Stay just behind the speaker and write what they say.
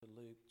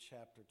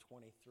chapter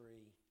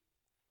 23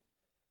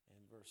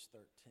 and verse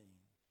 13.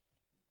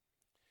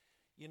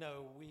 You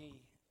know, we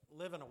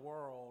live in a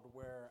world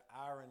where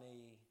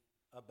irony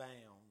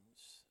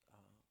abounds.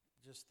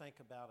 Just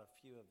think about a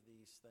few of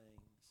these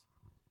things.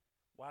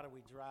 Why do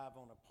we drive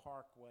on a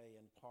parkway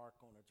and park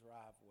on a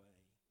driveway?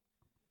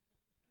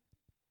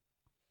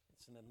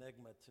 It's an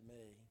enigma to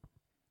me.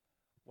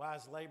 Why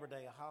is Labor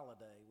Day a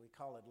holiday? We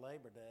call it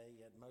Labor Day,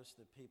 yet most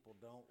of the people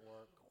don't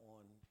work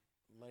on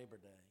Labor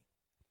Day.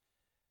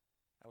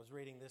 I was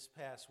reading this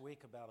past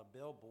week about a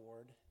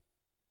billboard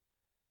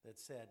that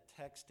said,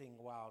 texting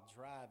while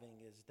driving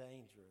is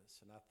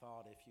dangerous. And I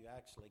thought if you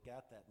actually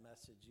got that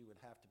message, you would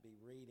have to be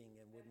reading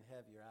and wouldn't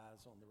have your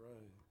eyes on the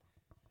road.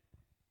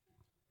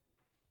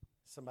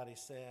 Somebody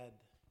said,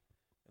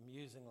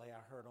 amusingly,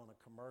 I heard on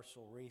a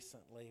commercial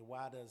recently,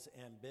 why does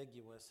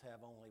ambiguous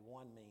have only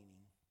one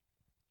meaning?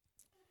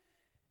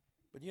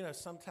 But you know,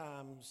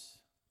 sometimes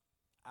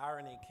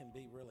irony can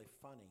be really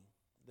funny.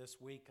 This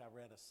week I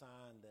read a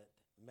sign that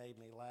made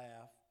me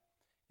laugh.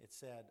 It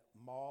said,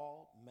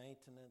 mall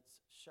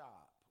maintenance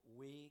shop.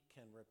 We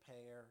can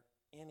repair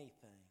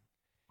anything.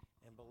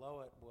 And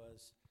below it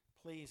was,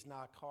 please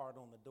knock hard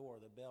on the door.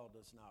 The bell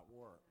does not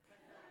work.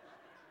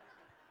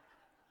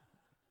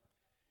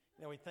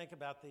 You know, we think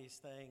about these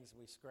things,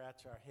 we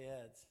scratch our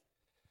heads.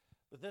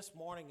 But this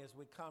morning, as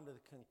we come to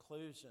the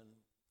conclusion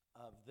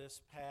of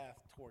this path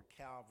toward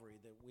Calvary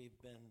that we've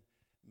been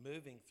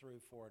moving through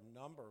for a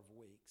number of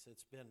weeks,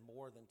 it's been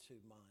more than 2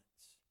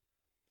 months.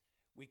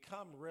 We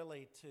come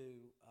really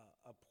to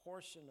a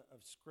portion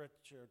of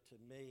Scripture to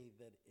me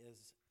that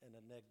is an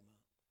enigma.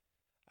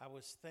 I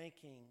was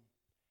thinking,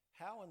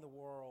 how in the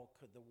world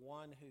could the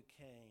one who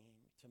came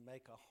to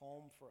make a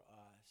home for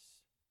us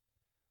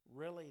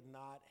really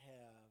not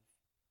have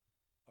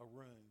a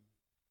room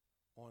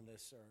on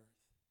this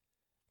earth?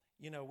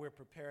 You know, we're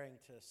preparing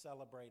to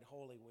celebrate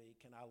Holy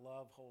Week, and I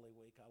love Holy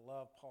Week. I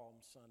love Palm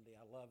Sunday.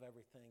 I love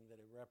everything that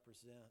it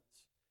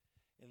represents.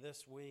 And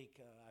this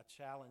week, I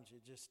challenge you,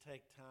 just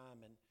take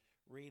time and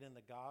read in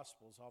the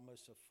Gospels.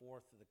 Almost a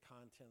fourth of the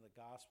content of the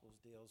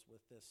Gospels deals with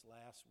this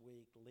last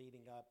week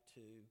leading up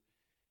to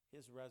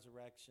his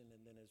resurrection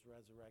and then his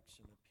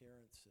resurrection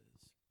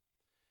appearances.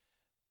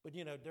 But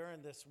you know,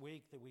 during this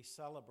week that we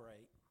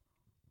celebrate,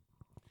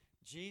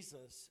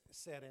 Jesus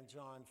said in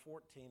John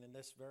 14, and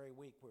this very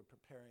week we're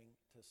preparing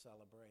to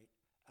celebrate,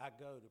 I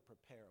go to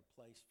prepare a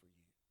place for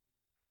you.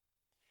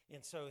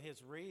 And so his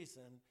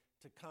reason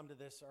to come to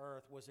this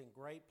earth was in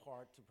great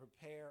part to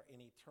prepare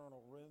an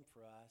eternal room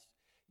for us.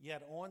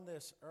 Yet on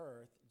this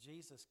earth,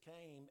 Jesus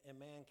came and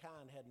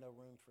mankind had no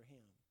room for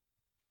him.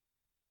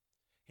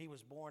 He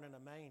was born in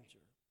a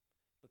manger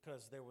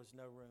because there was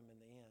no room in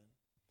the inn.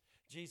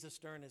 Jesus,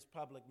 during his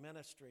public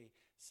ministry,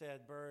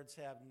 said, birds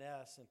have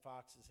nests and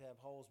foxes have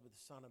holes, but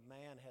the Son of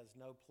Man has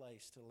no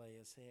place to lay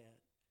his head.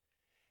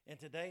 And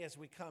today, as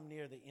we come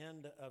near the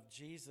end of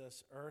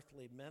Jesus'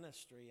 earthly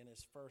ministry and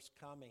his first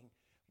coming,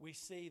 we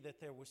see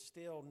that there was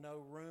still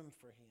no room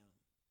for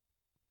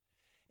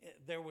him.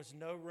 There was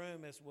no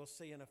room, as we'll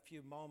see in a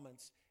few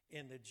moments,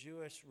 in the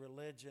Jewish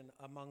religion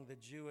among the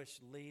Jewish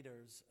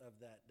leaders of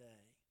that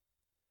day.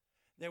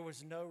 There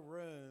was no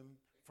room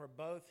for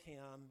both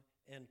him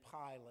and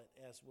Pilate,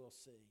 as we'll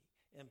see.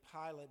 And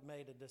Pilate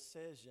made a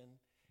decision.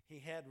 He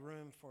had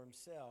room for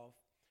himself,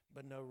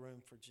 but no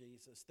room for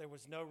Jesus. There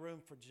was no room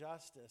for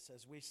justice,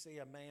 as we see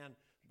a man,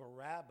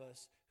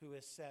 Barabbas, who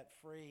is set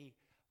free,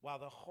 while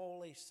the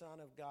holy Son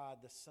of God,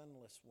 the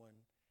sinless one,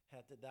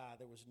 had to die.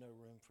 There was no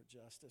room for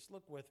justice.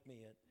 Look with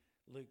me at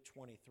Luke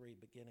 23,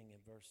 beginning in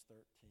verse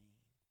 13.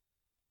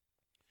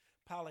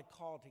 Pilate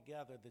called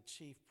together the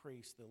chief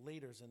priests, the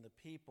leaders, and the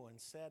people, and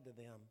said to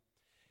them,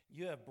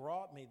 you have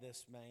brought me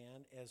this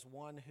man as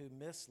one who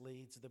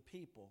misleads the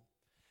people.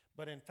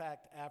 But in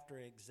fact, after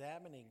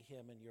examining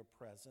him in your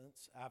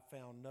presence, I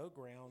found no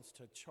grounds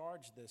to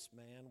charge this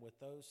man with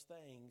those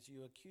things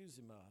you accuse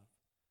him of.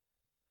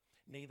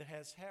 Neither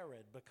has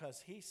Herod,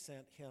 because he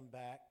sent him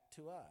back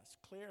to us.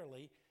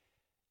 Clearly,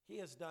 he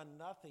has done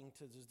nothing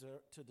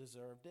to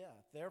deserve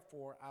death.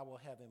 Therefore, I will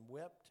have him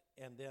whipped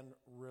and then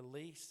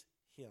release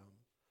him.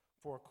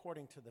 For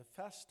according to the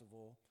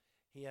festival,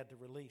 he had to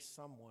release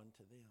someone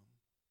to them.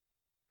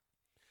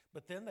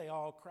 But then they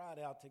all cried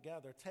out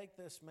together, take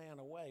this man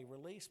away,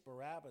 release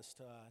Barabbas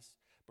to us.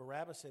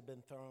 Barabbas had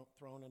been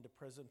thrown into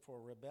prison for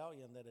a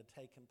rebellion that had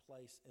taken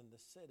place in the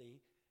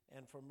city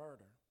and for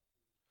murder.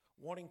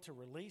 Wanting to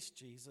release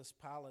Jesus,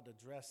 Pilate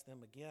addressed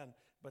them again,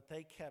 but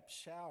they kept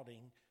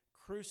shouting,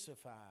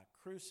 crucify,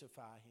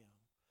 crucify him.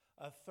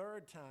 A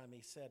third time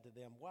he said to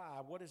them,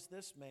 why? What has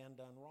this man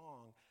done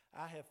wrong?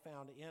 I have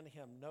found in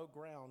him no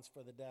grounds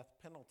for the death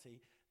penalty.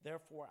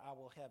 Therefore, I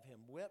will have him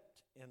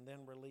whipped and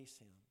then release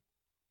him.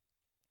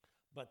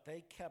 But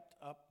they kept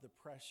up the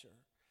pressure,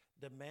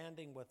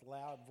 demanding with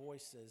loud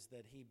voices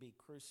that he be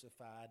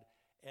crucified,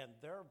 and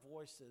their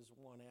voices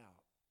won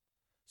out.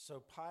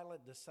 So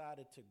Pilate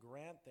decided to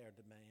grant their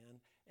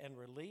demand and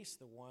release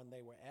the one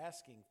they were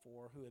asking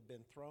for, who had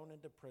been thrown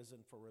into prison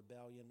for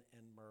rebellion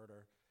and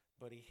murder,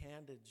 but he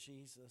handed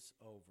Jesus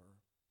over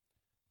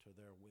to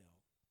their will.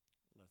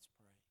 Let's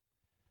pray.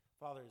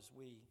 Father, as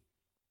we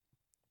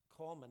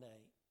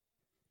culminate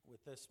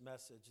with this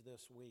message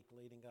this week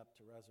leading up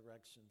to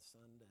Resurrection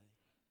Sunday,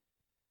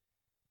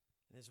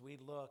 and as we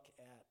look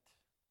at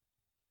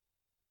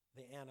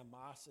the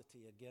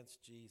animosity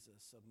against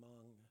Jesus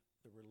among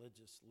the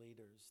religious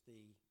leaders,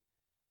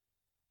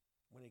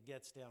 when it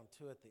gets down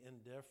to it, the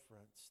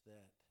indifference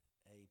that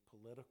a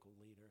political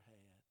leader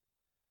had,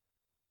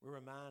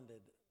 we're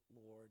reminded,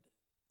 Lord,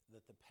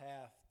 that the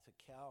path to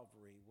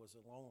Calvary was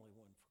a lonely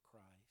one for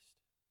Christ.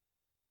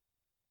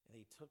 And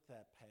he took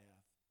that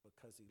path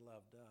because he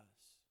loved us.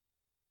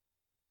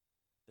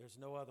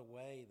 There's no other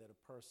way that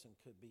a person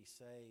could be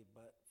saved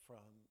but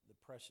from the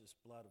precious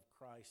blood of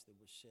Christ that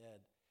was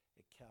shed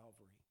at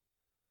Calvary.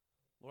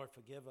 Lord,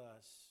 forgive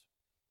us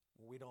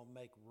when we don't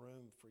make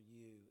room for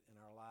you in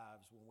our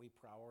lives, when we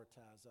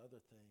prioritize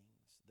other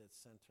things that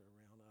center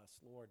around us.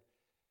 Lord,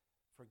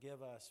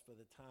 forgive us for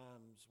the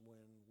times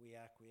when we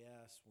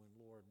acquiesce, when,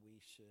 Lord,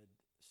 we should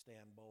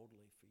stand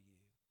boldly for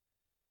you.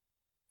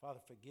 Father,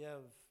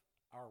 forgive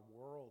our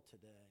world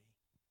today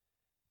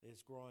that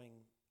is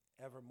growing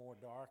ever more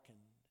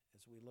darkened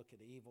as we look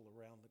at evil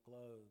around the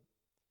globe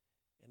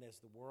and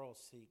as the world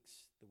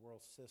seeks the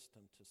world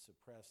system to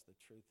suppress the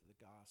truth of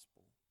the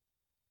gospel.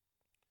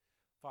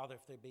 Father,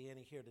 if there be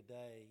any here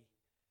today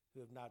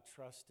who have not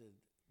trusted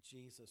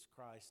Jesus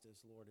Christ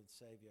as Lord and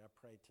Savior, I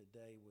pray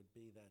today would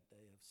be that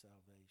day of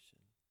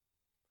salvation.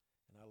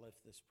 And I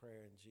lift this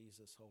prayer in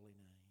Jesus' holy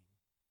name.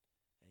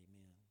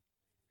 Amen.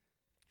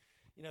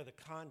 You know, the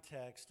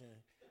context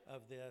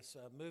of this,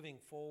 moving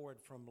forward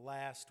from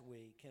last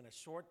week, in a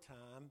short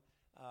time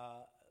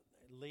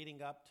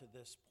leading up to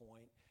this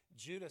point,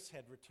 Judas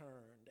had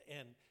returned,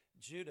 and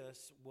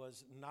Judas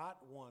was not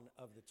one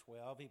of the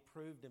 12. He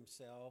proved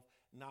himself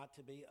not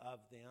to be of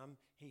them.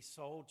 He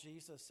sold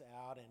Jesus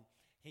out, and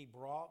he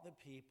brought the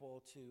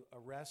people to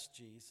arrest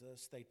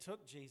Jesus. They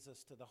took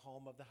Jesus to the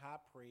home of the high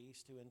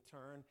priest, who in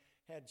turn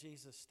had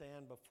Jesus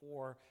stand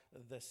before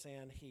the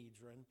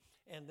Sanhedrin.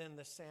 And then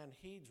the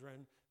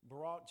Sanhedrin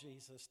brought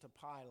Jesus to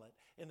Pilate.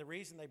 And the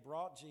reason they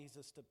brought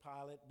Jesus to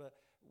Pilate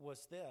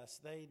was this: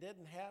 they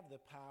didn't have the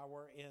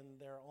power in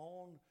their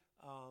own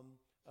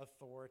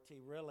authority,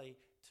 really,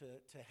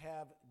 to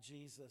have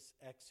Jesus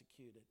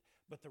executed.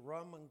 But the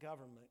Roman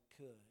government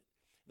could.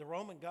 The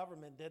Roman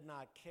government did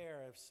not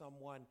care if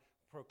someone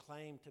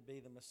proclaimed to be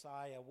the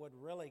Messiah. What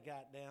really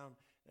got down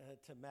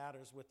to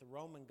matters with the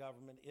Roman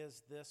government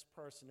is this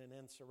person an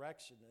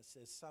insurrectionist?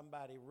 Is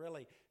somebody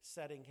really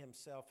setting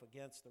himself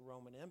against the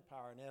Roman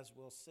Empire? And as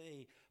we'll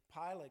see,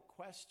 Pilate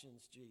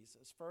questions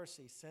Jesus. First,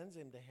 he sends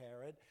him to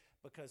Herod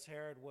because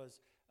Herod was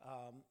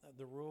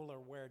the ruler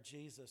where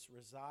Jesus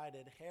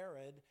resided.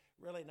 Herod,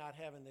 really not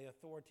having the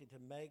authority to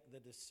make the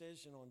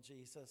decision on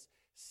Jesus,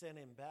 sent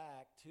him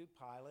back to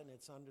Pilate. And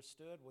it's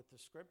understood what the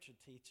scripture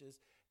teaches,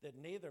 that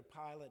neither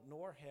Pilate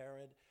nor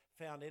Herod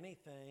found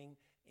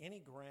any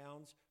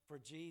grounds for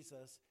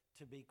Jesus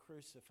to be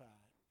crucified.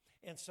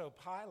 And so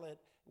Pilate,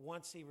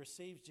 once he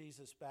receives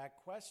Jesus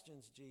back,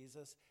 questions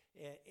Jesus,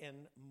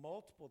 and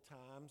multiple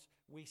times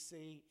we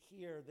see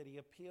here that he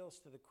appeals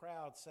to the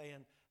crowd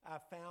saying, I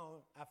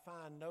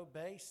find no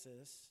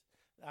basis,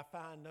 I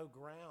find no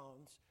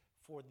grounds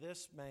for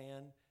this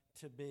man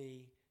to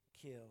be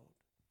killed.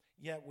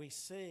 Yet we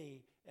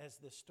see, as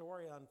the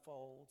story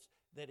unfolds,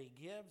 that he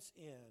gives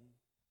in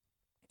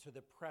to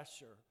the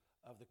pressure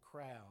of the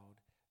crowd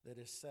that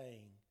is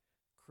saying,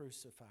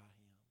 crucify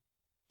him.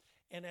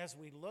 And as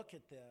we look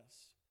at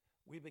this,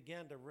 we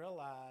begin to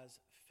realize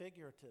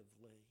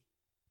figuratively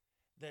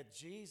that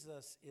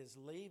Jesus is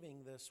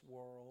leaving this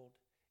world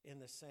in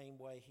the same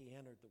way he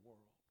entered the world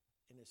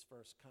in his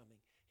first coming.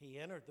 He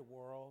entered the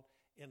world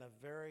in a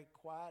very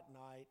quiet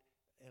night,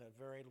 in a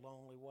very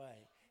lonely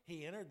way.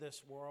 He entered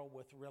this world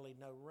with really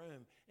no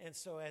room. And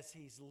so as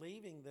he's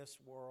leaving this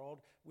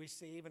world, we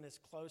see even his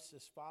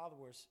closest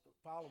followers,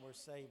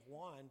 save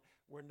one,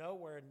 were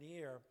nowhere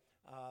near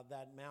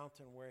that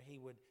mountain where he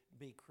would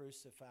be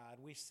crucified.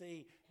 We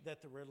see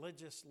that the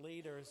religious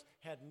leaders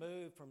had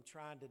moved from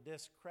trying to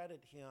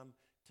discredit him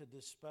to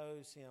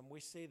dispose him. We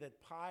see that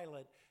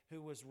Pilate,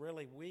 who was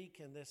really weak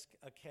in this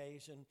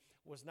occasion,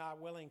 was not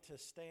willing to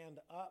stand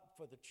up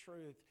for the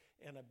truth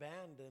and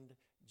abandoned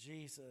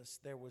Jesus.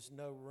 There was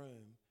no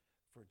room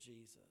for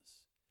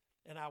Jesus.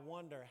 And I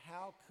wonder,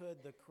 how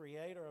could the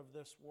creator of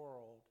this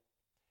world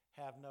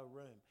have no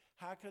room?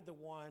 How could the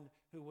one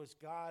who was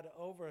God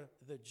over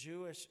the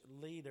Jewish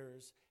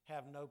leaders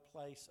have no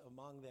place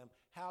among them?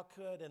 How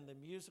could, in the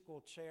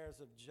musical chairs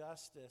of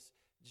justice,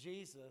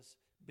 Jesus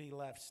be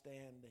left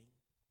standing?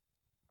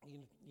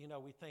 You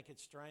know, we think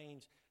it's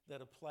strange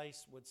that a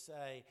place would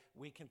say,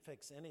 we can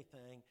fix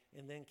anything,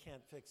 and then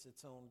can't fix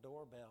its own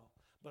doorbell.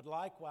 But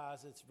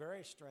likewise, it's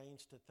very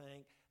strange to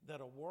think that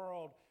a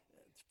world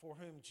for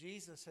whom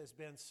Jesus has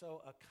been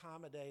so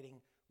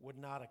accommodating would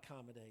not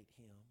accommodate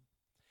him.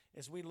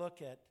 As we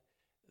look at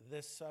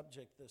this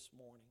subject this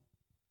morning,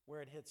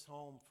 where it hits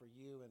home for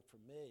you and for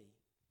me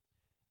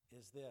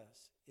is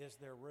this: is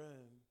there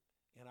room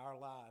in our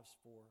lives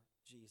for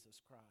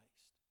Jesus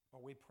Christ?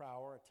 Are we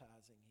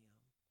prioritizing him?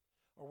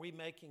 Are we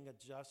making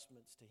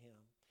adjustments to him?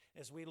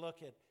 As we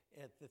look at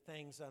the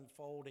things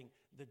unfolding,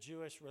 the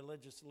Jewish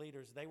religious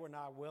leaders, they were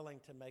not willing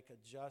to make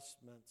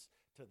adjustments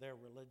to their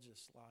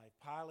religious life.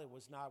 Pilate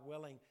was not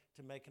willing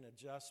to make an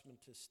adjustment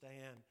to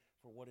stand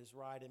for what is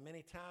right. And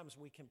many times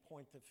we can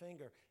point the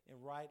finger,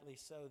 and rightly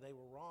so, they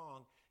were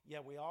wrong.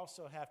 Yet we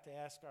also have to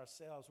ask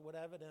ourselves, what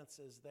evidence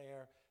is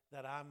there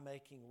that I'm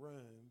making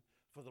room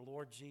for the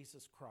Lord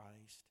Jesus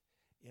Christ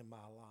in my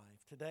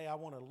life? Today I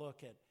want to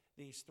look at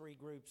these three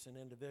groups and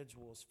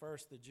individuals.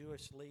 First, the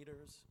Jewish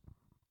leaders.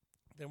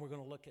 Then we're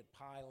going to look at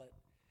Pilate,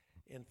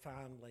 and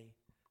finally,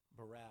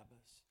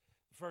 Barabbas.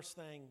 The first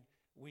thing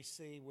we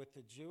see with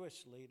the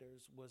Jewish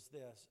leaders was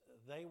this: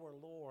 they were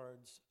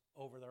lords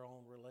over their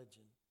own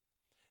religion.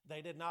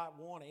 They did not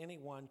want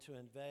anyone to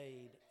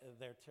invade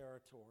their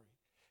territory.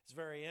 It's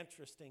very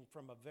interesting.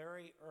 From a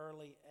very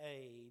early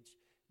age,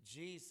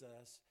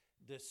 Jesus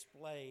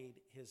displayed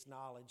his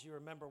knowledge. You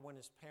remember when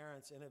his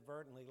parents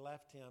inadvertently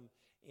left him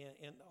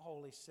in the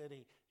holy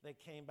city, they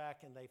came back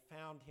and they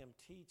found him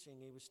teaching.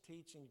 He was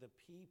teaching the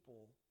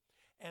people,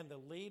 and the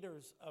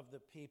leaders of the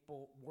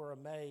people were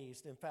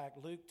amazed. In fact,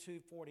 Luke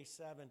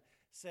 2:47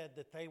 said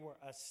that they were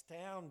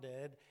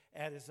astounded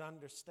at his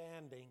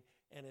understanding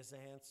and his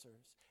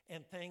answers.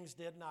 And things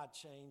did not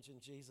change in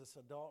Jesus'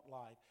 adult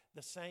life.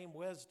 The same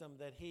wisdom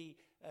that he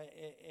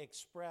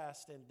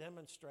expressed and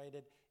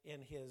demonstrated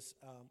in his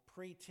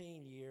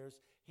preteen years,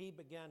 he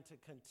began to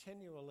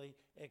continually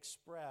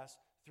express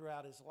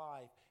throughout his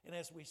life. And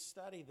as we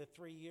study the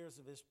 3 years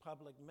of his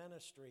public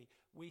ministry,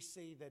 we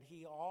see that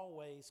he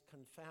always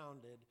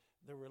confounded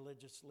the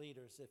religious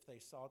leaders if they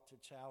sought to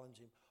challenge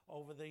him.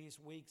 Over these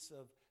weeks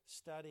of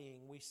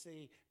studying, we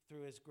see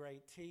through his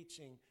great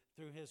teaching,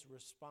 through his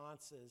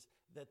responses,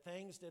 that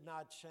things did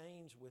not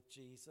change with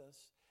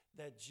Jesus,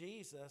 that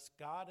Jesus,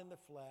 God in the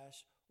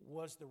flesh,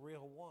 was the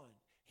real one.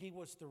 He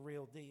was the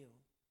real deal.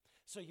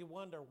 So you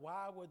wonder,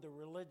 why would the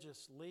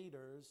religious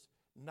leaders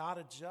not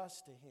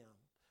adjust to him?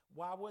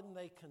 Why wouldn't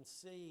they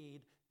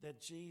concede that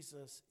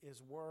Jesus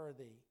is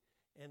worthy?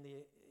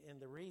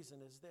 And the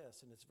reason is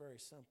this, and it's very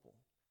simple.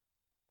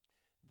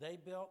 They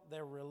built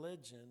their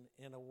religion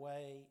in a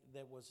way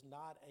that was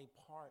not a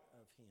part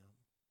of him.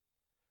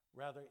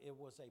 Rather, it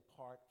was a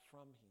part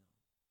from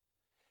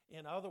him.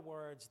 In other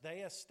words, they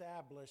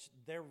established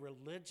their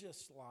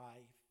religious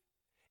life,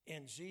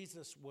 and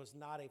Jesus was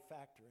not a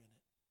factor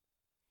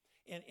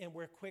in it. And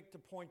we're quick to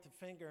point the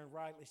finger, and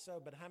rightly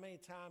so, but how many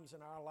times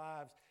in our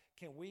lives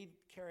can we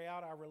carry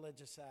out our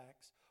religious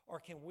acts, or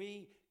can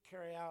we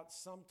carry out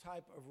some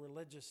type of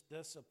religious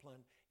discipline,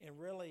 and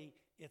really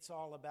it's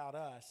all about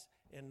us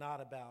and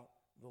not about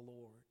the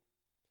Lord?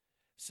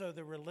 So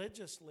the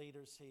religious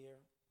leaders here,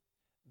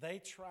 they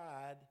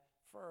tried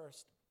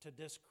first to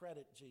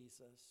discredit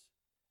Jesus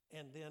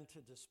and then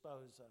to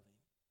dispose of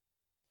him.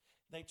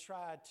 They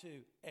tried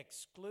to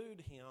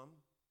exclude him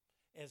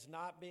as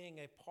not being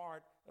a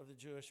part of the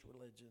Jewish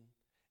religion,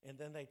 and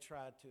then they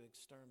tried to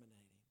exterminate him.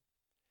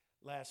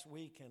 Last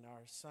week in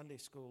our Sunday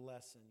school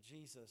lesson,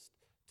 Jesus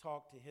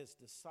talked to his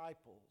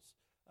disciples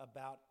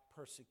about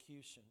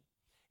persecution.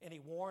 And he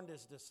warned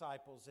his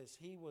disciples as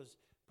he was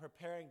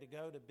preparing to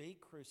go to be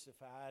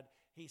crucified,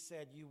 he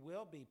said, "You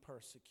will be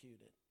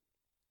persecuted."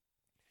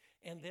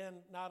 And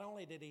then not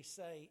only did he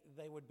say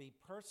they would be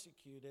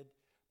persecuted,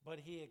 but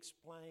he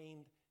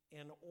explained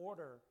in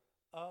order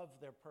of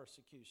their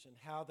persecution,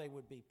 how they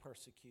would be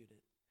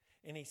persecuted.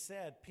 And he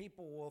said,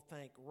 people will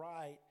think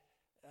right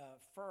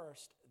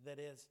first, that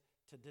is,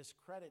 to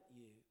discredit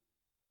you,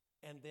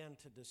 and then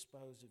to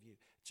dispose of you.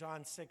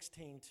 John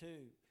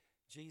 16:2,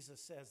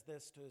 Jesus says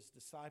this to his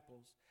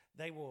disciples: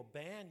 they will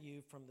ban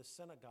you from the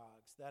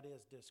synagogues, that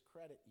is,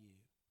 discredit you.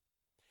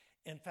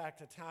 In fact,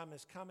 a time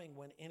is coming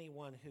when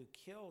anyone who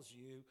kills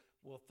you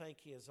will think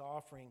he is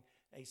offering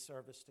a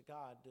service to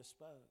God.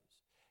 Dispose.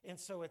 And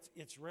so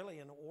it's really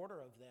an order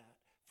of that.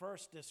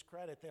 First,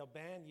 discredit. They'll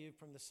ban you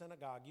from the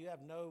synagogue. You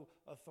have no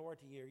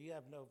authority here. You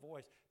have no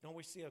voice. Don't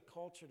we see a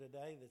culture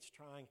today that's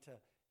trying to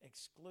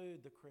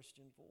exclude the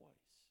Christian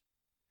voice?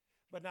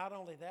 But not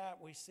only that,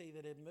 we see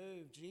that it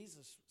moved.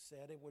 Jesus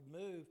said it would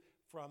move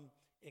from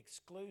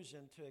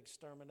exclusion to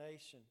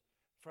extermination,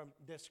 from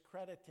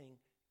discrediting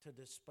to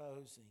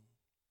disposing.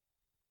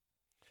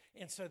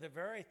 And so the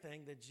very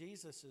thing that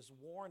Jesus is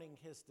warning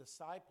his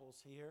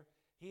disciples here,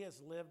 he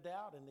has lived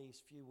out in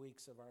these few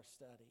weeks of our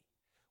study.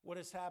 What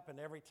has happened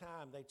every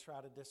time they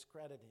try to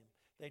discredit him?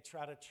 They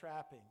try to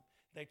trap him.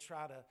 They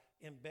try to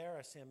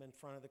embarrass him in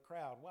front of the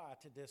crowd. Why?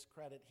 To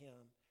discredit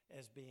him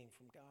as being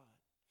from God.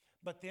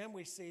 But then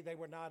we see they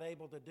were not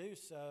able to do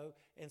so,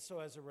 and so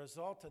as a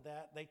result of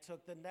that, they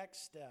took the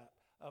next step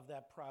of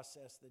that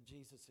process that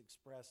Jesus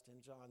expressed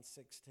in John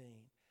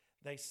 16.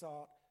 They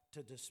sought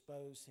to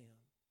dispose him.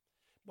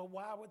 But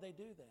why would they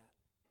do that?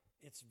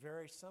 It's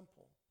very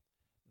simple.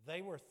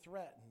 They were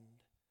threatened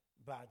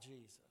by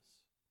Jesus.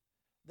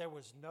 There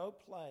was no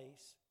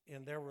place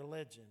in their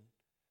religion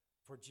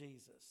for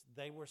Jesus.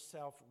 They were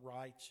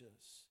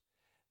self-righteous.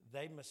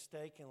 They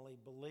mistakenly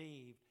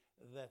believed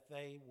that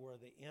they were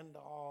the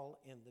end-all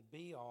and the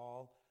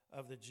be-all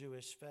of the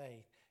Jewish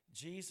faith.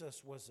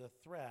 Jesus was a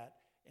threat,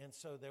 and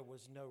so there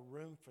was no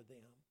room for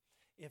them.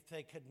 If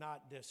they could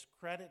not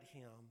discredit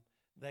him,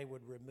 they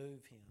would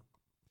remove him.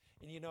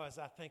 And as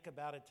I think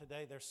about it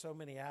today, there's so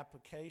many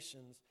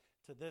applications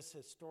to this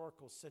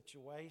historical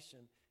situation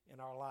in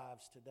our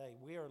lives today.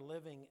 We are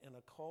living in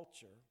a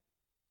culture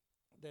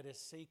that is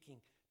seeking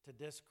to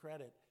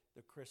discredit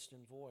the Christian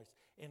voice.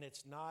 And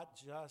it's not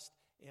just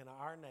in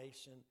our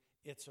nation,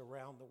 it's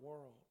around the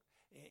world.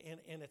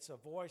 And it's a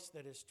voice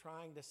that is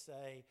trying to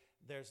say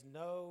there's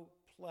no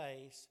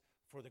place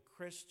for the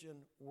Christian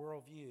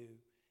worldview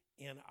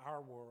in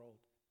our world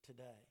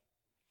today.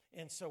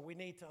 And so we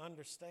need to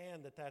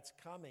understand that that's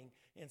coming.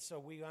 And so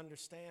we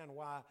understand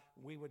why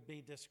we would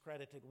be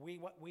discredited.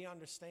 We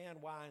understand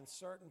why in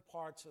certain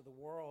parts of the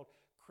world,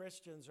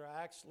 Christians are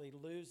actually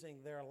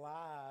losing their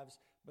lives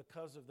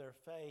because of their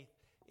faith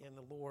in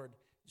the Lord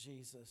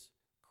Jesus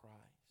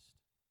Christ.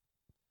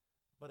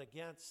 But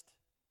against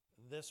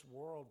this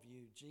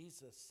worldview,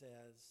 Jesus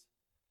says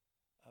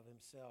of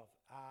himself,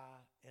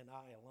 I and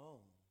I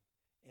alone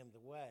am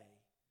the way,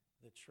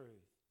 the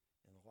truth,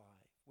 and the life.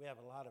 We have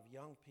a lot of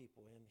young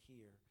people in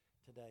here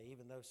today,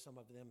 even though some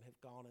of them have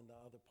gone in the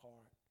other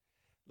part.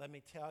 Let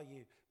me tell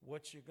you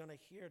what you're going to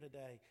hear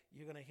today.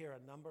 You're going to hear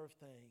a number of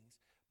things,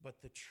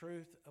 but the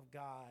truth of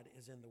God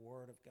is in the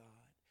Word of God.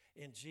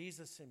 And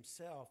Jesus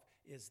himself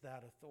is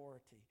that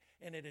authority.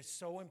 And it is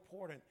so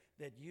important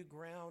that you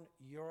ground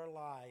your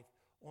life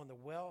on the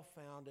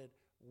well-founded,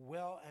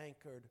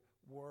 well-anchored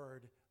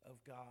Word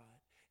of God.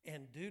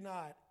 And do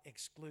not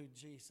exclude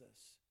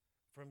Jesus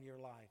from your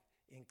life.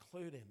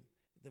 Include him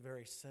at the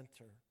very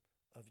center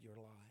of your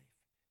life.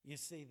 You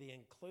see, the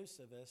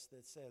inclusivists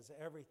that says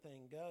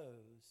everything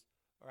goes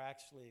are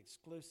actually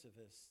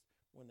exclusivists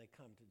when they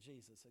come to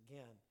Jesus.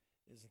 Again,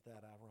 isn't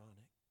that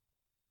ironic?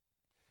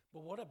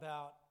 But what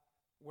about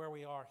where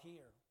we are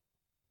here?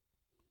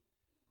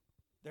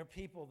 There are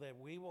people that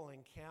we will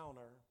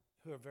encounter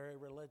who are very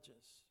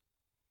religious,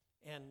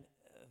 and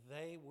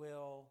they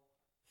will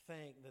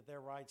think that their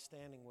right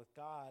standing with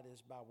God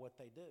is by what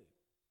they do.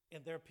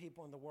 And there are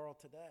people in the world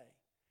today,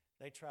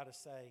 they try to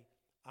say,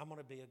 I'm going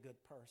to be a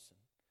good person.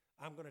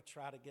 I'm going to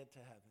try to get to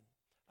heaven.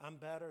 I'm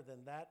better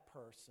than that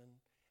person,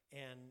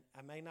 and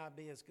I may not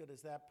be as good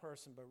as that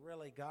person, but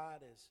really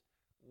God is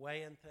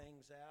weighing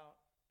things out,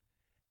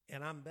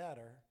 and I'm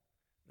better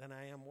than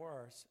I am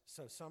worse,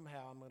 so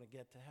somehow I'm going to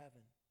get to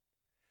heaven.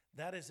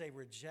 That is a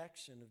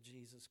rejection of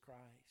Jesus Christ.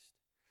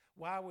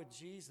 Why would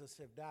Jesus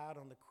have died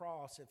on the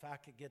cross if I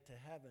could get to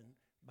heaven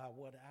by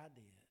what I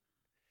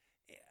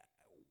did?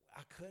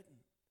 I couldn't.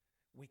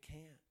 We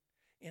can't.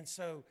 And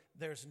so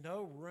there's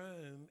no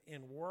room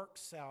in work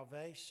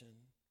salvation,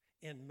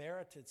 in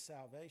merited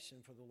salvation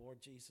for the Lord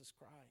Jesus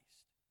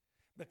Christ.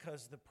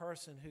 Because the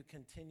person who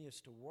continues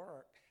to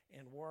work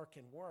and work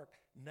and work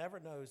never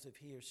knows if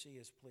he or she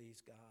has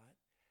pleased God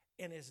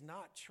and is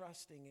not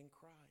trusting in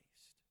Christ.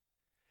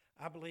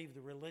 I believe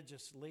the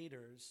religious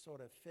leaders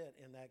sort of fit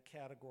in that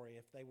category.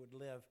 If they would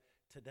have lived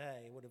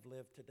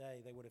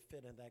today, they would have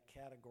fit in that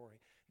category.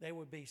 They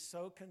would be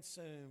so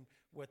consumed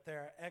with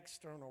their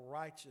external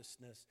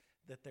righteousness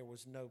that there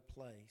was no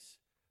place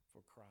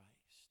for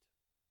Christ.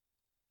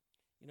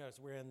 As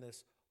we're in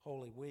this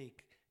Holy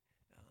Week,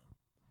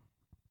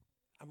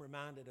 I'm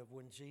reminded of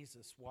when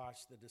Jesus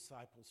washed the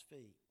disciples'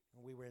 feet.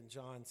 We were in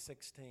John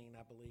 16,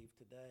 I believe,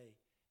 today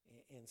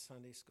in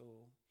Sunday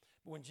school.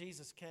 But when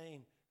Jesus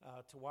came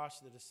to wash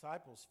the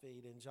disciples'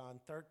 feet in John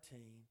 13,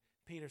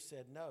 Peter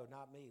said, no,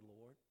 not me,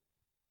 Lord,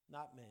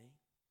 not me.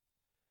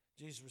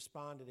 Jesus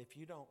responded, if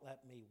you don't let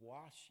me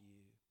wash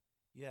you,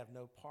 you have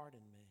no part in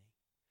me.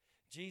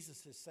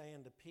 Jesus is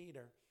saying to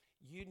Peter,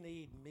 you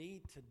need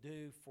me to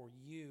do for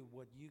you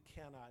what you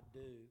cannot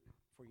do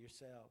for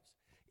yourselves.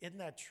 Isn't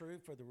that true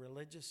for the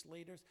religious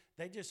leaders?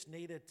 They just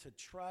needed to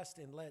trust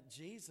and let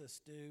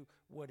Jesus do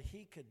what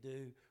he could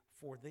do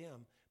for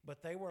them.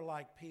 But they were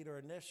like Peter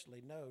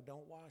initially. No,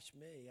 don't wash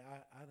me.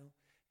 I don't.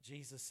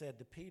 Jesus said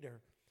to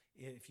Peter,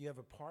 if you have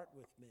a part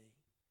with me,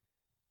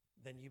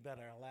 then you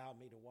better allow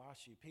me to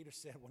wash you. Peter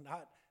said, well,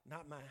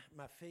 not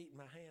my feet and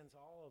my hands,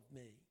 all of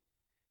me.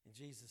 And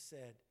Jesus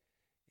said,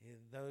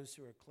 those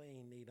who are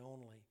clean need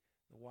only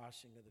the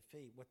washing of the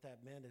feet. What that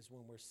meant is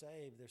when we're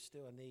saved, there's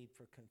still a need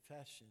for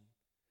confession.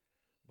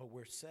 But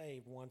we're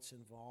saved once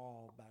and for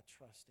all by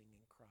trusting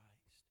in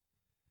Christ.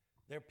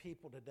 There are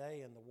people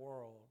today in the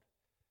world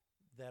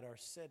that are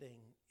sitting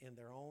in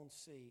their own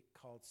seat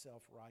called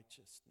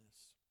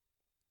self-righteousness.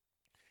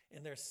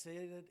 And they're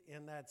seated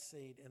in that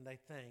seat and they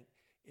think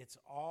it's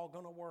all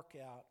going to work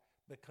out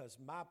because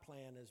my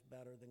plan is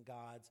better than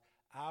God's.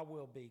 I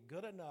will be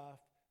good enough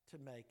to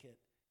make it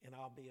and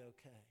I'll be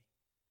okay.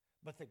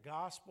 But the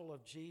gospel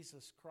of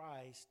Jesus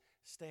Christ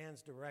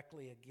stands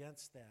directly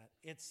against that.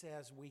 It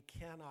says we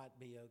cannot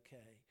be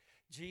okay.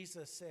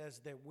 Jesus says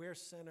that we're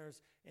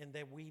sinners and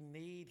that we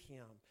need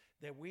him,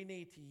 that we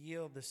need to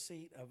yield the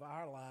seat of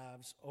our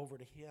lives over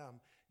to him.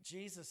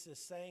 Jesus is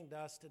saying to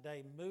us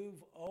today,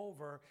 move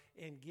over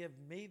and give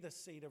me the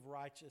seat of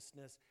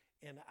righteousness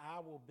and I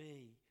will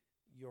be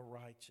your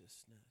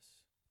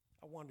righteousness.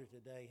 I wonder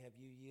today, have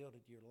you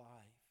yielded your life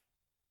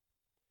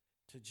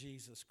to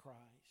Jesus Christ?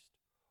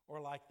 Or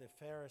like the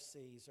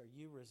Pharisees, are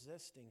you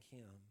resisting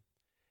him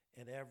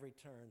at every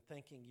turn,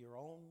 thinking your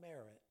own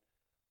merit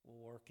will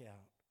work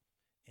out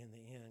in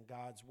the end?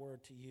 God's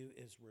word to you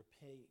is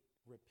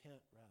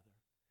repent,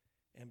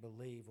 and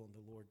believe on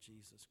the Lord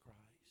Jesus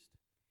Christ.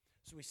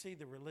 So we see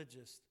the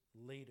religious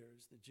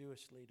leaders, the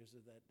Jewish leaders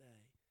of that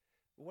day.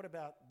 But what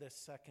about this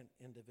second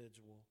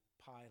individual,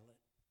 Pilate?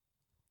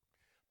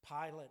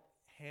 Pilate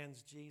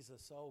hands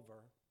Jesus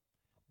over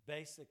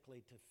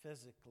basically to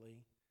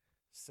physically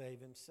save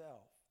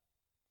himself.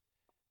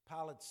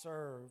 Pilate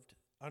served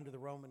under the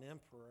Roman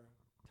Emperor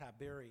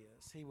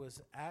Tiberius. He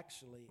was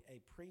actually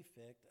a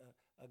prefect,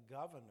 a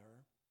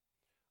governor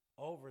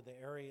over the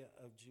area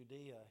of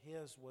Judea.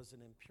 His was an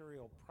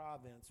imperial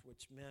province,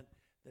 which meant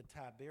that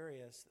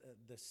Tiberius,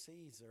 the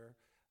Caesar,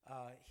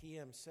 he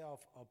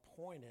himself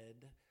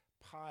appointed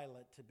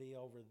Pilate to be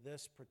over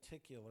this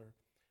particular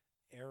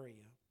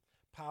area.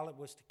 Pilate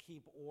was to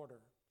keep order.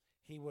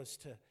 He was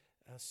to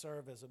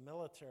serve as a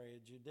military, a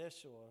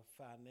judicial,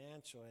 a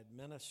financial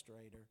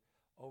administrator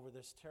over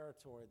this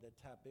territory that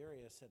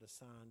Tiberius had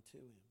assigned to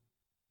him.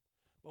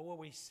 But what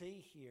we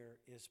see here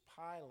is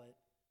Pilate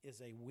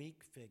is a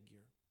weak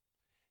figure.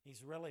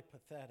 He's really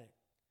pathetic.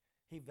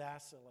 He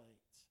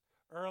vacillates.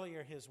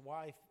 Earlier, his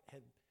wife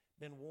had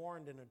been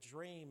warned in a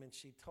dream, and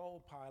she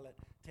told Pilate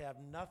to have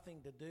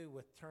nothing to do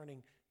with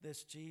turning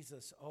this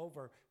Jesus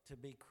over to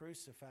be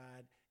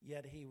crucified,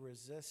 yet he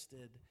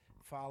resisted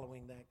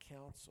following that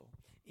counsel.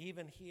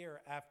 Even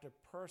here, after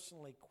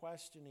personally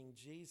questioning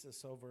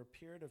Jesus over a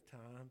period of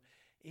time,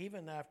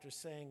 even after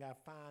saying, I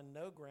find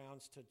no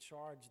grounds to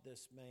charge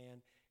this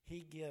man,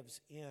 he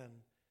gives in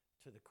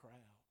to the crowd.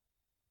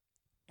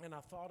 And I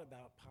thought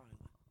about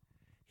Pilate.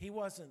 He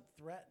wasn't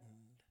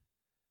threatened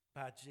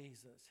by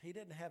Jesus. He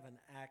didn't have an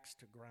axe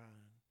to grind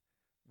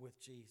with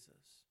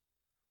Jesus.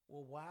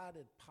 Well, why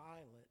did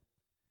Pilate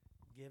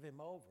give him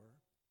over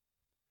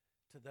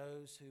to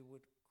those who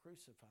would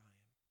crucify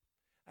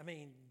him? I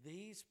mean,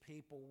 these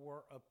people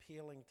were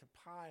appealing to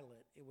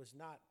Pilate. It was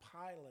not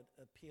Pilate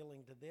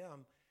appealing to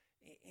them.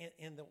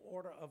 In the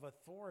order of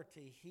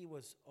authority, he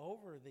was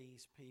over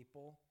these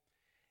people,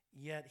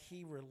 yet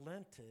he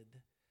relented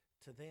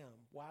to them.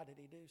 Why did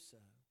he do so?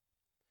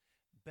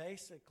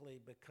 Basically,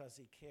 because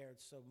he cared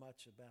so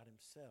much about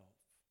himself.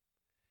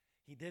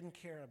 He didn't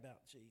care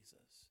about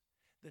Jesus.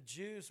 The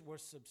Jews were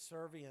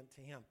subservient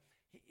to him.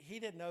 He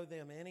didn't know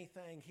them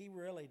anything. He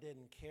really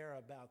didn't care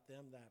about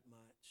them that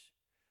much,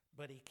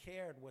 but he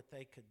cared what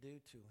they could do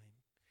to him.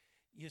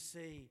 You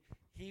see,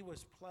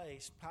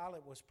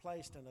 Pilate was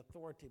placed in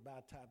authority by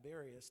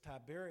Tiberius.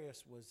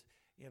 Tiberius was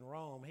in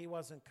Rome. He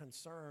wasn't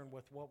concerned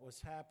with what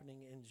was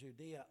happening in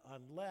Judea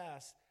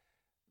unless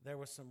there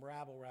was some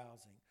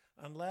rabble-rousing,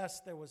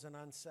 unless there was an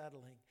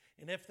unsettling.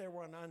 And if there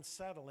were an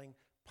unsettling,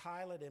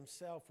 Pilate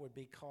himself would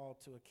be called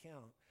to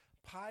account.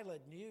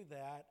 Pilate knew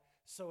that,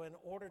 so in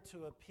order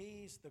to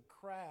appease the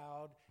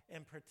crowd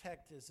and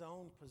protect his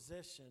own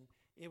position,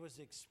 it was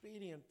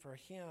expedient for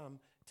him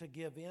to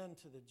give in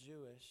to the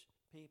Jewish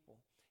people.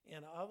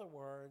 In other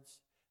words,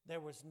 there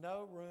was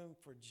no room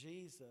for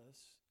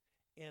Jesus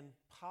in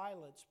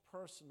Pilate's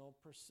personal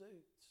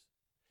pursuits.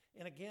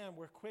 And again,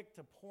 we're quick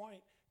to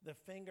point the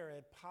finger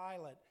at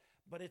Pilate,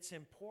 but it's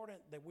important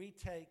that we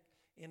take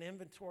an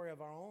inventory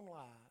of our own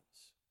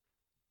lives.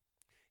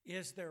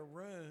 Is there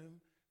room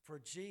for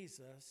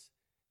Jesus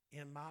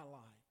in my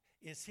life?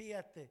 Is he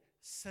at the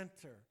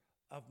center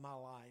of my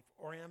life?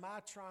 Or am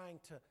I trying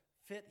to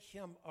fit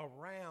him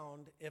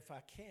around if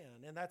I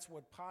can? And that's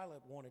what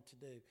Pilate wanted to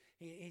do.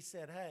 He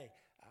said, hey,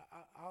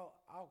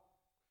 I'll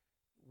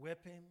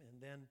whip him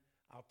and then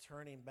I'll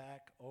turn him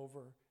back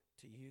over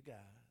to you guys.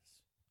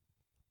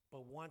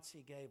 But once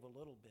he gave a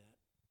little bit,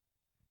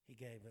 he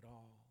gave it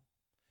all.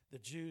 The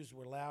Jews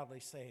were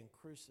loudly saying,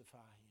 crucify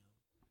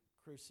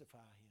him, crucify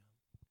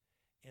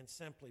him. And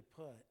simply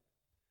put,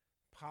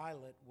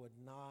 Pilate would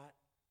not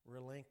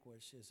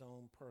relinquish his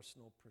own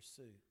personal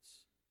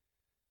pursuits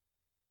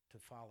to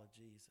follow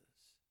Jesus.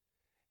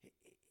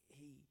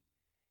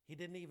 He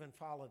didn't even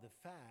follow the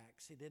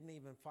facts. He didn't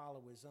even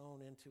follow his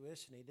own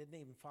intuition. He didn't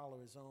even follow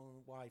his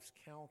own wife's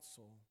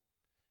counsel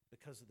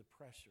because of the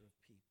pressure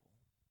of people.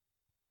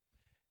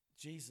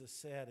 Jesus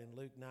said in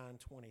Luke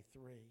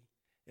 9:23,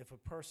 if a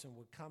person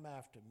would come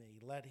after me,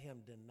 let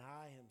him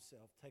deny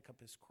himself, take up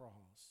his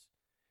cross,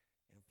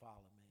 and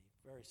follow me.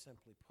 Very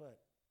simply put,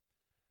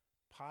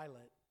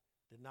 Pilate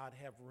did not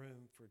have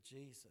room for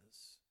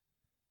Jesus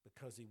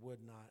because he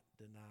would not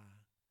deny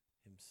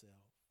himself.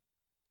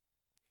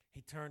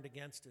 He turned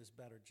against his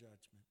better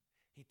judgment.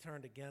 He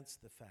turned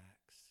against the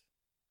facts.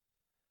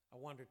 I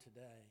wonder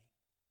today,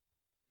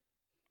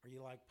 are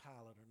you like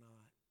Pilate or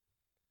not?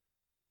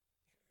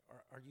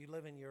 Are you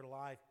living your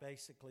life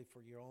basically for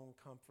your own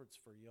comforts,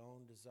 for your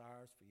own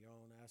desires, for your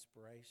own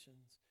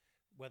aspirations,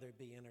 whether it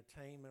be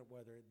entertainment,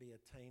 whether it be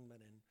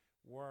attainment in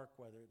work,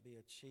 whether it be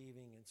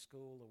achieving in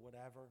school or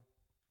whatever?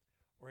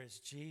 Or is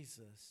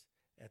Jesus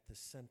at the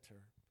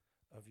center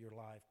of your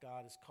life?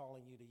 God is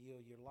calling you to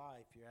yield your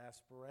life, your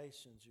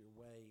aspirations, your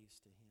ways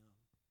to him.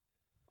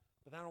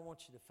 But I don't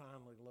want you to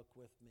finally look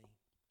with me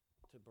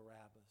to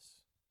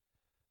Barabbas.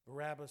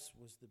 Barabbas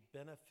was the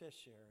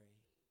beneficiary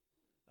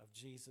of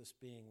Jesus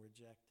being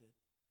rejected.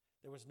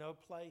 There was no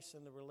place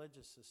in the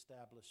religious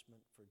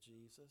establishment for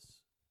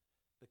Jesus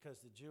because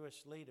the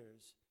Jewish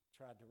leaders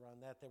tried to run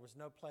that. There was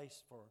no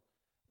place for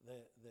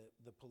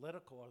the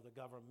political or the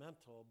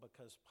governmental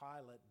because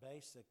Pilate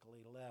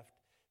basically left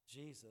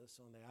Jesus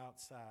on the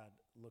outside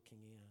looking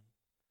in.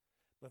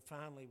 But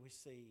finally we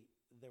see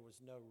there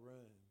was no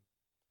room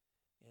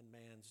in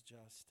man's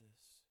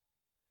justice.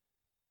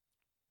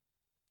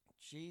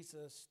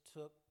 Jesus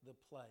took the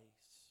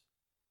place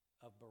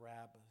of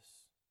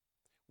Barabbas.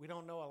 We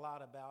don't know a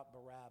lot about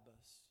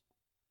Barabbas,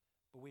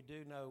 but we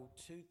do know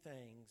two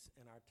things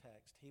in our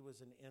text. He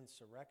was an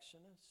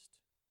insurrectionist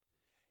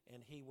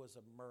and he was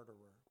a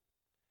murderer.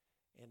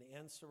 An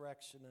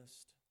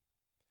insurrectionist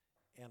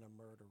and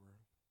a murderer.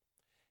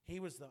 He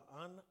was the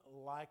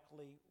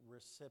unlikely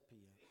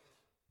recipient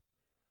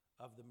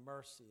of the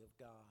mercy of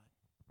God.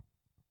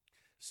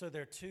 So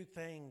there are two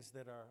things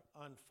that are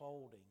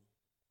unfolding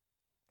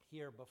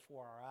here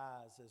before our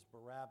eyes as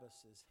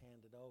Barabbas is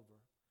handed over.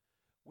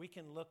 We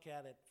can look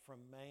at it from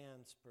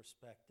man's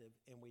perspective,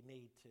 and we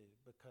need to,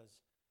 because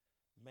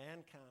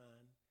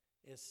mankind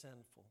is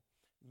sinful.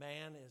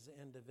 Man is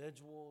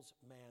individuals,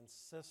 man's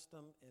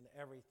system and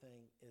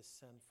everything is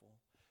sinful.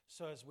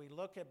 So as we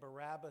look at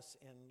Barabbas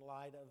in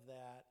light of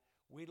that,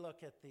 we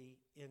look at the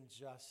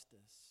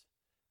injustice.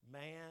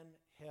 Man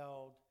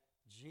held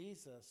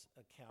Jesus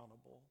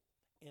accountable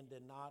and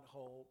did not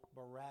hold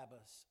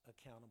Barabbas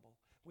accountable.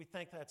 We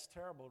think that's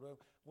terrible.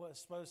 Well,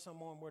 suppose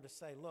someone were to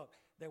say, look,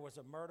 there was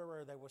a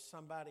murderer, there was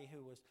somebody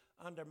who was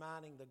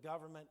undermining the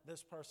government,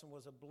 this person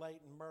was a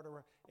blatant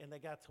murderer, and they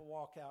got to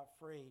walk out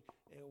free.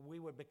 We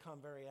would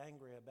become very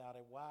angry about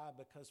it. Why?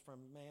 Because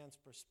from man's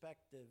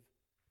perspective,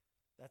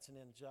 that's an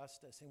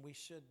injustice, and we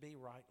should be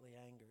rightly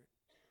angered.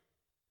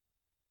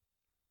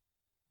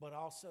 But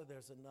also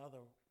there's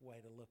another way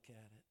to look at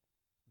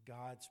it,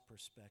 God's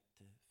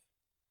perspective.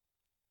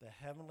 The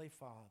Heavenly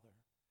Father,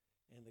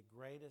 in the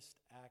greatest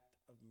act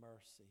of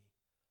mercy,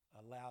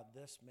 allowed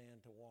this man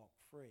to walk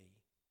free,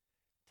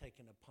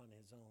 taking upon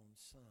his own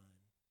Son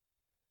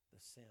the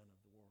sin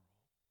of the world.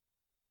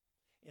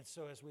 And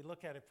so as we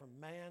look at it from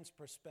man's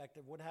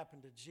perspective, what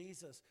happened to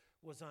Jesus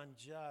was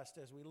unjust.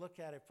 As we look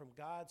at it from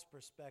God's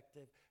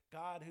perspective,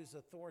 God, whose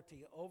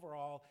authority over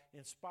all,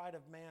 in spite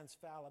of man's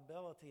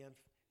fallibility and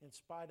in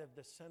spite of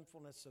the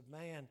sinfulness of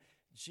man,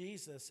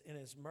 Jesus in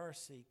his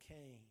mercy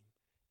came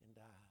and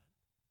died.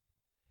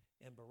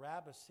 And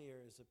Barabbas here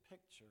is a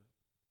picture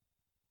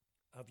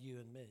of you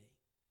and me.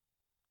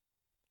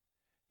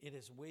 It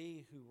is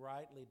we who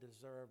rightly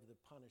deserve the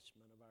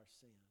punishment of our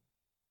sin.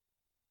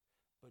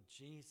 But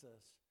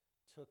Jesus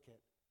took it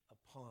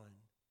upon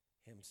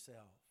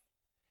himself.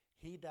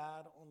 He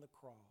died on the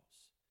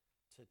cross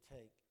to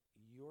take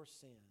your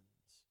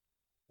sins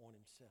on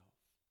himself.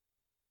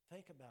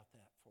 Think about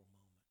that for a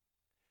moment.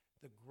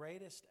 The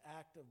greatest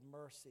act of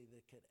mercy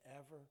that could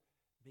ever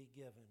be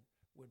given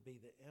would be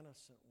the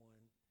innocent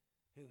one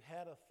who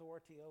had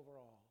authority over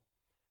all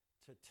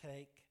to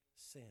take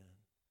sin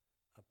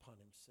upon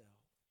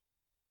himself.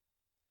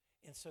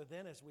 And so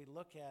then as we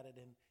look at it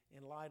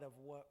in light of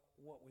what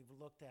we've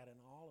looked at in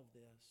all of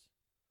this,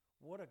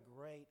 what a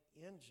great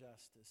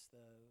injustice,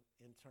 though,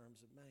 in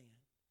terms of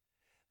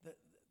man.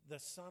 The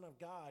Son of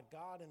God,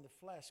 God in the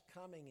flesh,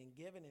 coming and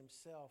giving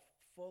himself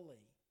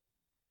fully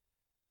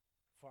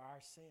for our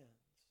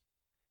sins.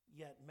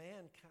 Yet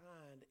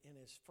mankind in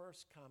his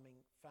first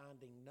coming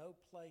finding no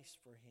place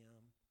for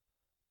him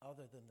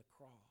other than the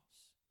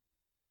cross,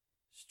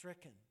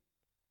 stricken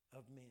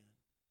of men,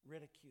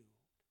 ridiculed,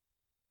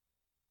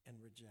 and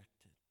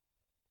rejected.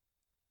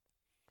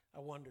 I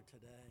wonder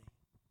today,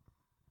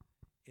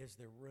 is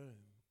there room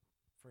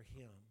for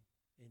him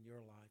in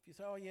your life? You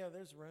say, oh yeah,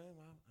 there's room.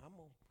 I'm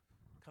going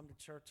to come to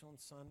church on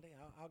Sunday.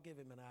 I'll give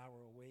him an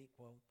hour a week.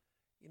 Well,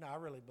 I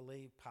really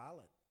believe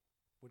Pilate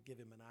would give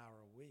him an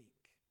hour a week.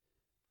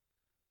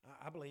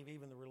 I believe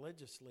even the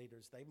religious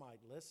leaders, they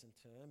might listen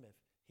to him if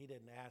he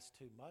didn't ask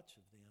too much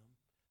of them.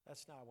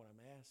 That's not what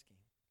I'm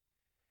asking.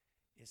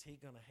 Is he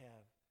going to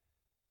have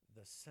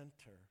the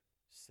center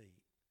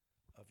seat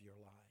of your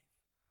life?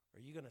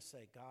 Are you going to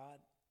say, God,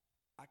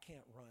 I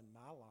can't run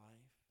my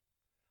life.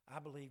 I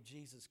believe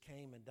Jesus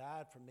came and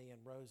died for me and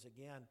rose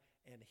again,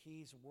 and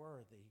he's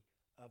worthy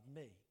of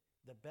me,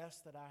 the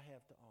best that I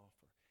have to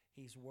offer.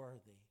 He's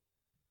worthy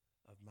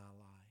of my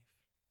life.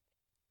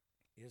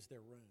 Is there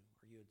room?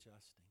 Are you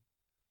adjusting?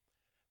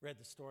 Read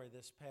the story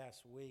this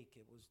past week.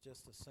 It was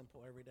just a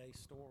simple everyday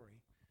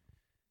story.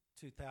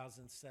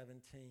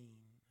 2017,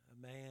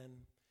 a man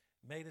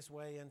made his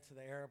way into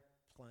the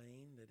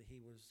airplane that he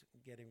was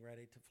getting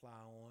ready to fly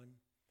on,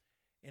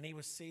 and he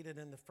was seated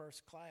in the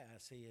first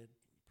class. He had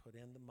put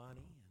in the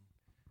money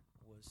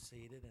and was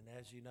seated, and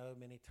as you know,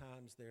 many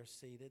times they're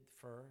seated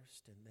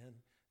first, and then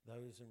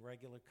those in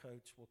regular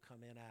coach will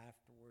come in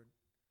afterward.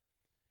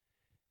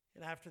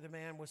 And after the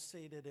man was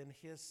seated in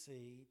his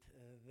seat,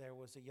 there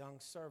was a young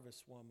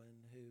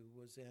servicewoman who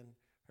was in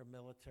her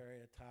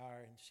military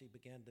attire, and she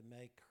began to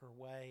make her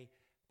way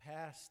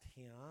past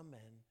him,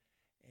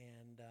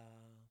 and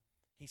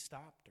he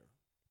stopped her.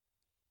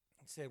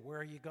 He said, "Where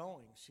are you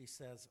going?" She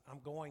says,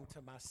 "I'm going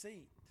to my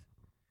seat."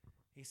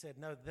 He said,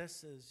 "No,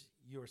 this is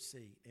your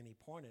seat." And he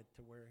pointed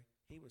to where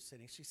he was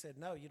sitting. She said,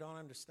 "No, you don't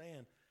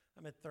understand.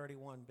 I'm at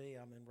 31B.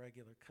 I'm in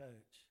regular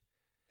coach."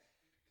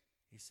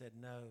 He said,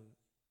 "No,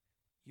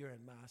 you're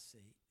in my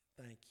seat.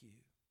 Thank you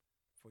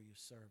for your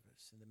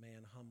service." And the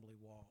man humbly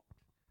walked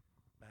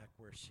back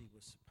where she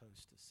was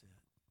supposed to sit.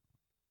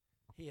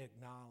 He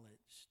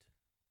acknowledged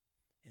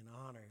and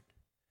honored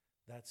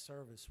that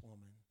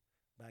servicewoman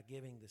by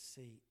giving the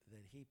seat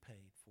that he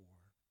paid for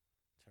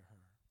to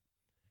her.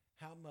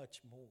 How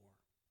much more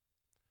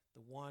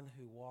the one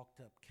who walked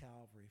up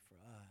Calvary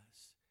for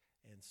us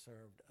and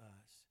served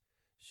us,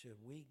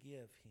 should we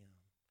give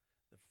him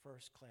the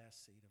first-class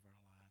seat of our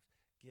lives,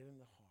 give him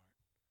the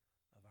heart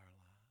of our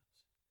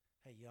lives?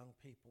 Hey, young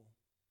people,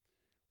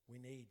 we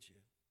need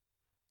you.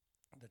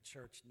 The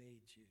church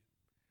needs you.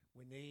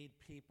 We need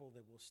people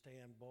that will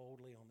stand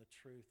boldly on the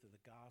truth of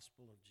the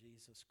gospel of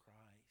Jesus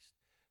Christ,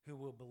 who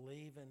will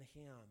believe in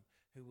him,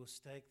 who will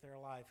stake their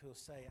life, who will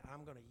say,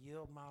 "I'm going to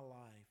yield my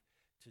life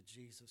to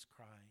Jesus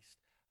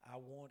Christ. I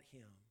want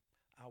him.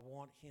 I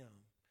want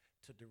him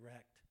to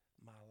direct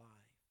my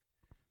life."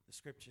 The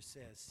scripture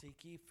says,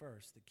 "Seek ye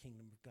first the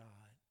kingdom of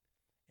God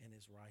and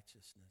his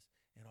righteousness,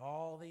 and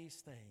all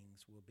these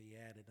things will be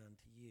added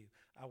unto you."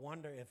 I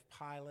wonder if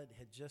Pilate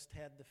had just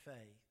had the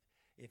faith,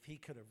 if he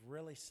could have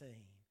really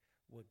seen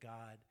what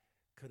God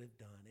could have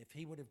done. If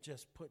he would have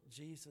just put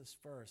Jesus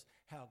first,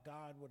 how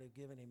God would have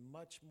given him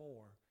much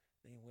more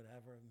than he would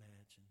ever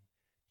imagine.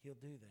 He'll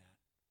do that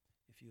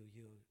if you'll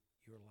yield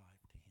your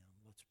life to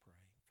him. Let's pray.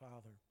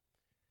 Father,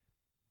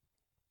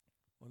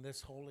 on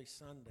this Holy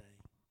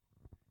Sunday,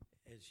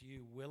 as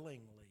you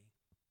willingly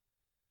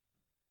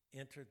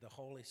entered the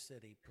holy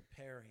city,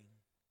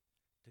 preparing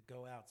to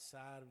go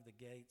outside of the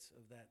gates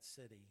of that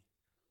city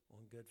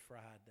on Good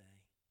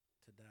Friday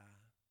to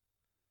die,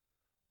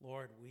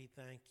 Lord, we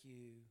thank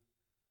you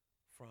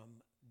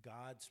from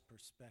God's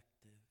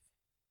perspective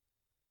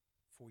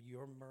for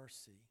your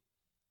mercy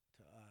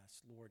to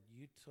us. Lord,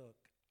 you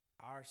took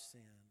our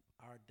sin,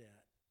 our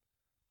debt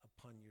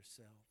upon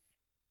yourself.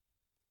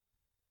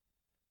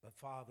 But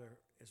Father,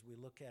 as we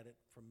look at it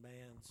from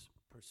man's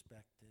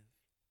perspective,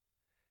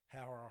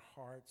 how our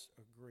hearts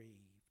are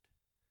grieved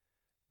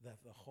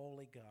that the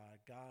holy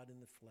God, God in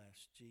the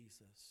flesh,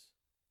 Jesus,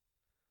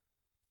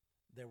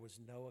 there was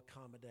no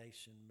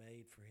accommodation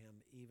made for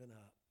him even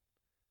up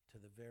to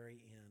the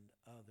very end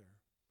other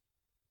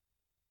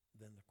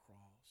than the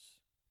cross.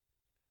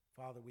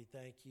 Father, we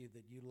thank you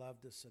that you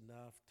loved us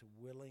enough to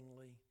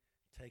willingly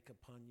take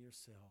upon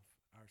yourself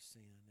our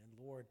sin. And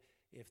Lord,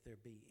 if there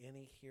be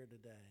any here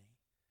today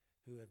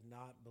who have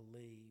not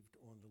believed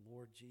on the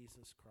Lord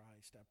Jesus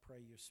Christ, I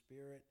pray your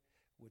Spirit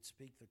would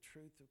speak the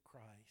truth of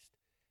Christ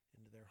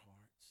into their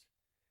hearts,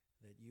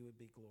 that you would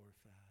be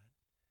glorified.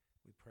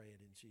 We pray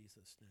it in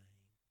Jesus'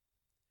 name.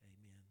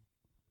 Amen.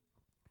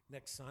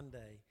 Next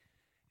Sunday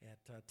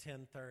at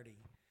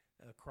 10:30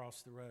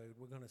 across the road,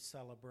 we're going to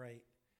celebrate